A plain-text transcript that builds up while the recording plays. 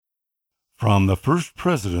From the First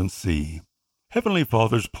Presidency, Heavenly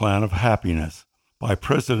Father's Plan of Happiness by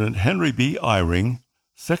President Henry B. Eyring,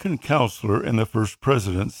 Second Counselor in the First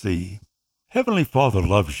Presidency. Heavenly Father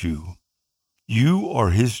loves you. You are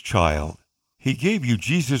His child. He gave you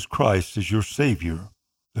Jesus Christ as your Savior.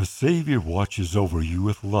 The Savior watches over you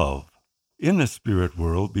with love. In the spirit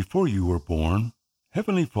world, before you were born,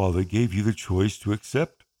 Heavenly Father gave you the choice to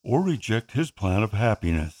accept or reject His plan of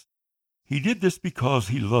happiness. He did this because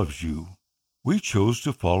He loves you. We chose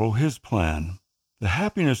to follow His plan. The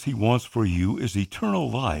happiness He wants for you is eternal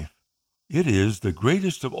life. It is the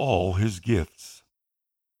greatest of all His gifts.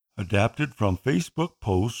 Adapted from Facebook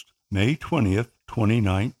post, May 20th,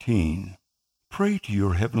 2019. Pray to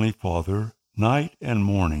your Heavenly Father night and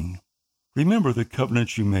morning. Remember the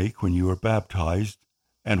covenants you make when you are baptized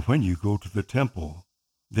and when you go to the temple.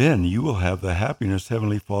 Then you will have the happiness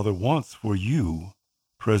Heavenly Father wants for you.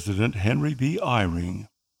 President Henry B. Eyring.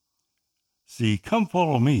 See Come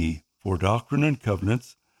Follow Me for Doctrine and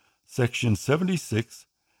Covenants, Section 76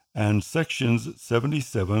 and Sections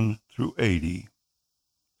 77 through 80.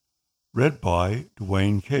 Read by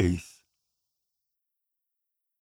Dwayne Case.